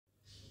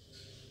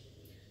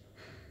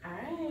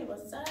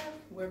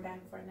We're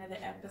back for another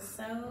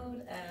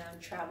episode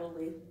of Travel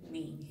with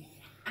Me.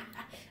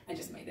 I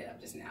just made that up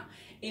just now.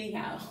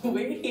 Anyhow,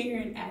 we're here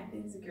in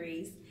Athens,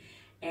 Greece,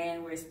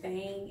 and we're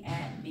staying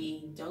at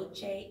the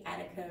Dolce,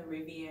 Attica,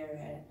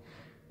 Riviera.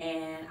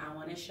 And I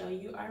want to show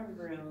you our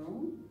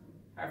room.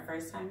 Our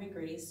first time in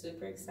Greece,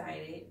 super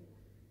excited.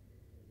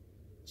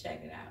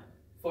 Check it out.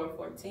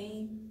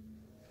 414,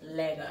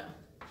 Lego.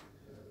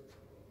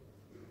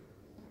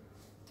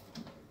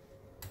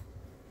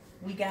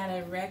 We got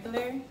a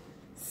regular,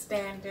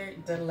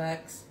 standard,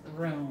 deluxe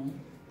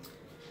room.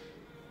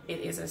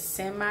 It is a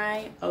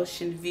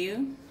semi-ocean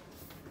view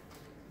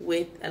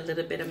with a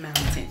little bit of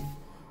mountain.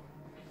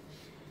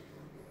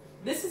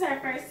 This is our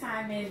first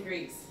time in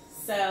Greece,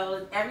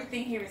 so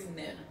everything here is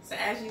new. So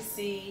as you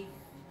see,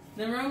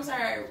 the rooms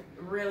are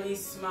really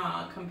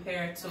small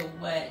compared to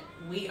what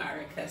we are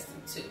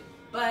accustomed to.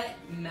 But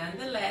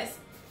nonetheless,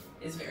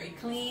 it's very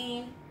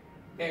clean,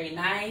 very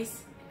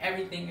nice.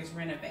 Everything is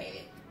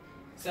renovated.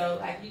 So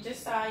like you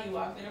just saw, you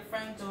walk through the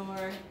front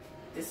door.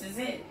 This is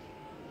it.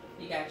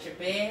 You got your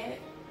bed.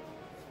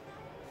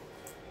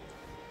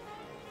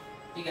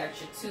 You got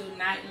your 2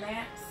 night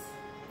lamps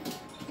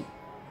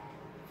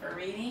for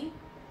reading.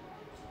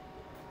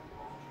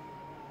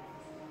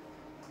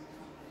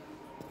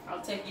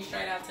 I'll take you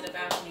straight out to the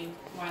balcony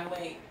while I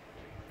wait.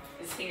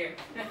 It's here.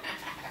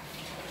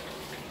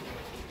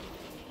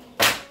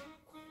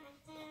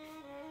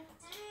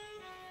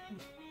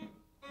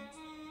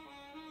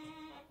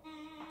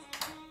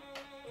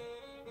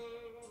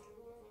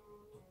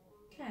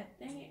 God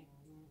dang it.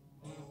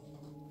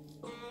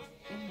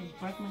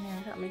 Work my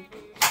hair, help me.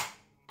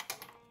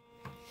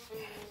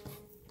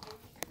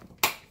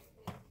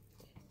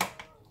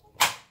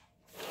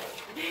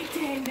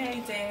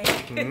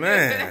 Dang.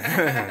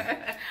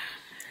 Man.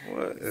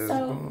 What is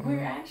So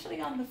we're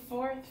actually on the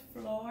 4th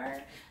floor.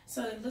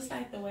 So it looks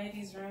like the way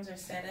these rooms are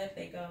set up,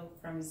 they go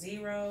from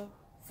 0,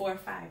 4,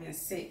 5, and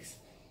 6.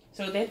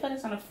 So they put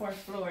us on the 4th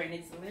floor, and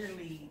it's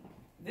literally,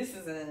 this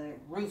is a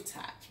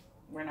rooftop.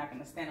 We're not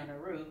going to stand on the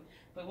roof.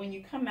 But when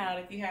you come out,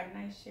 if you have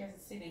nice chairs to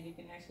sit in, you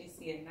can actually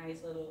see a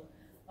nice little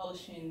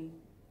ocean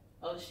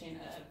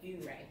view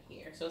right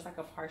here. So it's like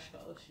a partial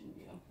ocean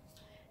view.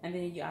 And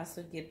then you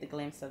also get the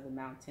glimpse of the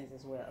mountains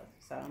as well.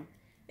 So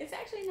it's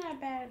actually not a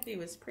bad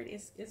view. It's pretty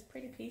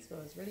peaceful.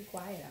 It's really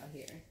quiet out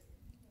here.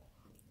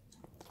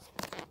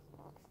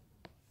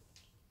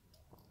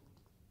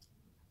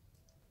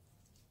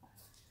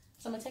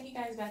 So I'm gonna take you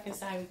guys back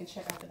inside. We can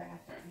check out the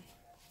bathroom.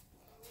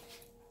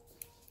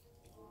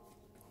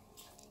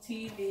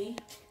 TV,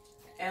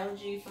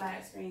 LG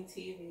flat screen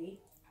TV.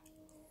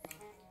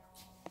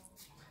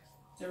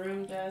 The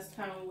room does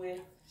come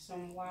with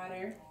some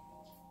water.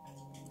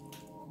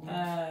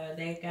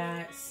 They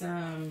got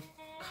some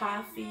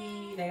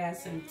coffee, they got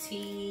some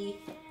tea,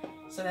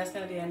 so that's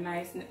gonna be a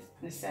nice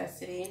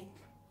necessity.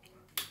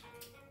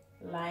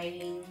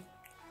 Lighting.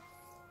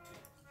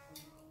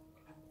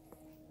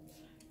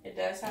 It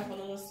does have a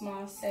little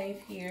small safe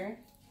here,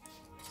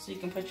 so you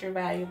can put your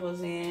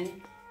valuables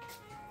in,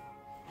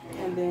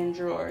 and then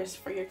drawers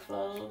for your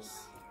clothes,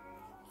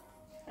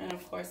 and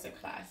of course a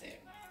closet.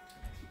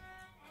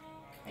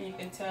 And you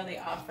can tell they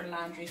offer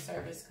laundry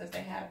service because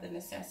they have the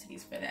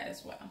necessities for that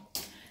as well.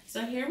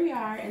 So here we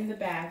are in the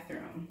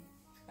bathroom.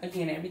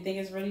 Again, everything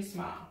is really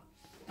small,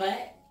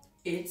 but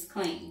it's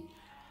clean.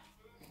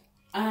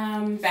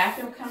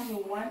 Bathroom comes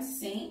with 1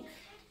 sink.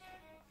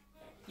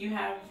 You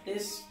have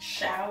this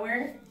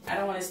shower. I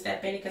don't want to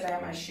step in it because I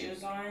have my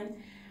shoes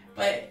on,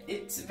 but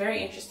it's very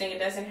interesting. It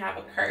doesn't have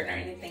a curtain or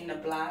anything to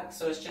block,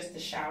 so it's just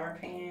the shower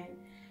pan.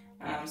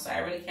 So I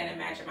really can't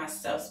imagine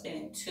myself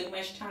spending too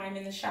much time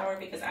in the shower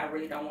because I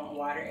really don't want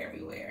water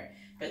everywhere.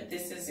 But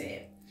this is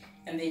it.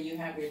 And then you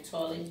have your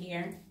toilet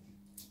here.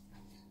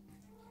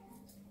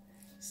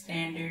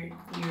 Standard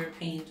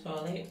European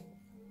toilet.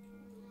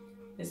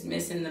 It's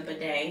missing the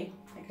bidet.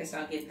 I guess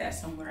I'll get that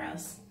somewhere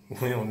else.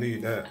 We don't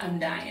need that. I'm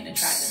dying to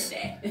try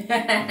the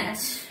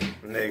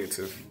bidet.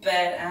 Negative.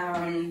 But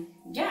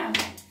yeah.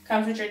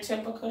 Comes with your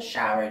typical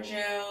shower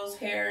gels,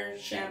 hair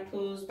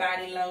shampoos,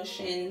 body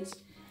lotions,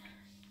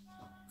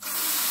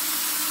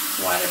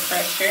 water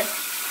pressure,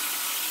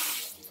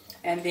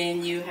 and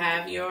then you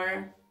have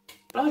your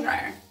blow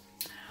dryer.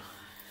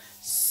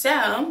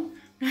 So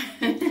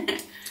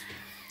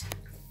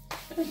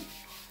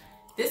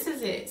this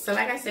is it. So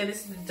like I said,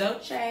 this is the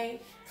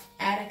Dolce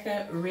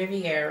Attica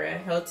Riviera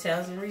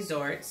Hotels and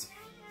Resorts.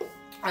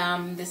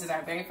 This is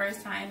our very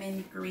first time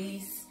in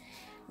Greece.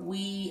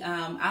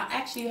 I'll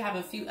actually have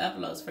a few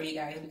uploads for you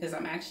guys because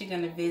I'm actually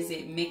going to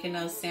visit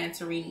Mykonos,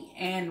 Santorini,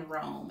 and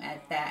Rome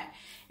at that.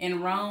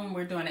 In Rome,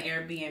 we're doing an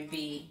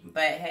Airbnb,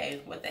 but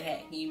hey, what the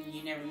heck? You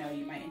never know.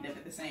 You might end up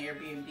at the same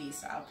Airbnb,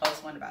 so I'll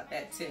post one about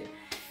that too.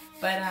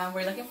 But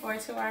we're looking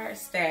forward to our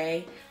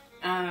stay.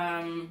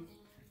 And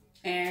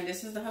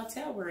this is the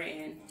hotel we're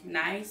in.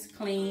 Nice,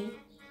 clean,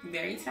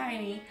 very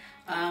tiny.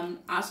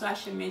 Also, I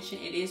should mention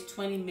it is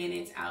 20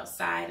 minutes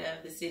outside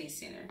of the city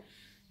center.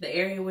 The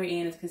area we're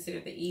in is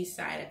considered the east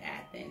side of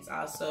Athens.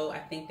 Also, I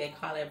think they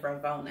call it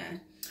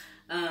Verona.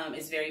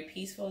 It's very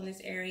peaceful in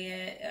this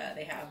area.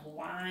 They have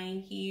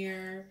wine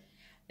here.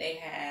 They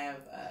have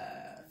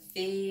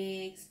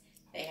figs.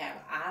 They have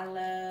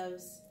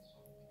olives.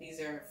 These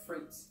are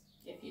fruits,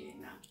 if you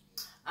didn't know.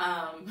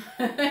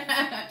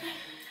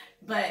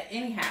 But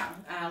anyhow,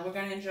 we're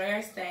going to enjoy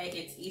our stay.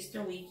 It's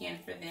Easter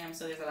weekend for them,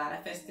 so there's a lot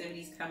of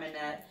festivities coming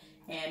up.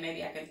 And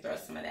maybe I can throw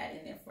some of that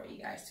in there for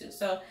you guys too.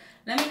 So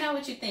let me know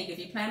what you think. If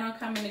you plan on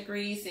coming to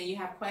Greece and you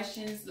have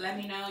questions, let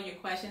me know your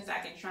questions. I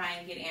can try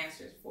and get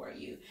answers for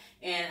you.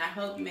 And I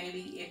hope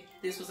maybe if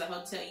this was a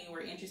hotel you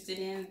were interested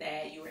in,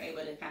 that you were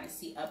able to kind of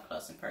see up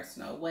close and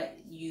personal what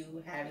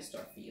you have in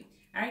store for you.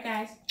 All right,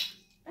 guys.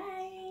 Bye.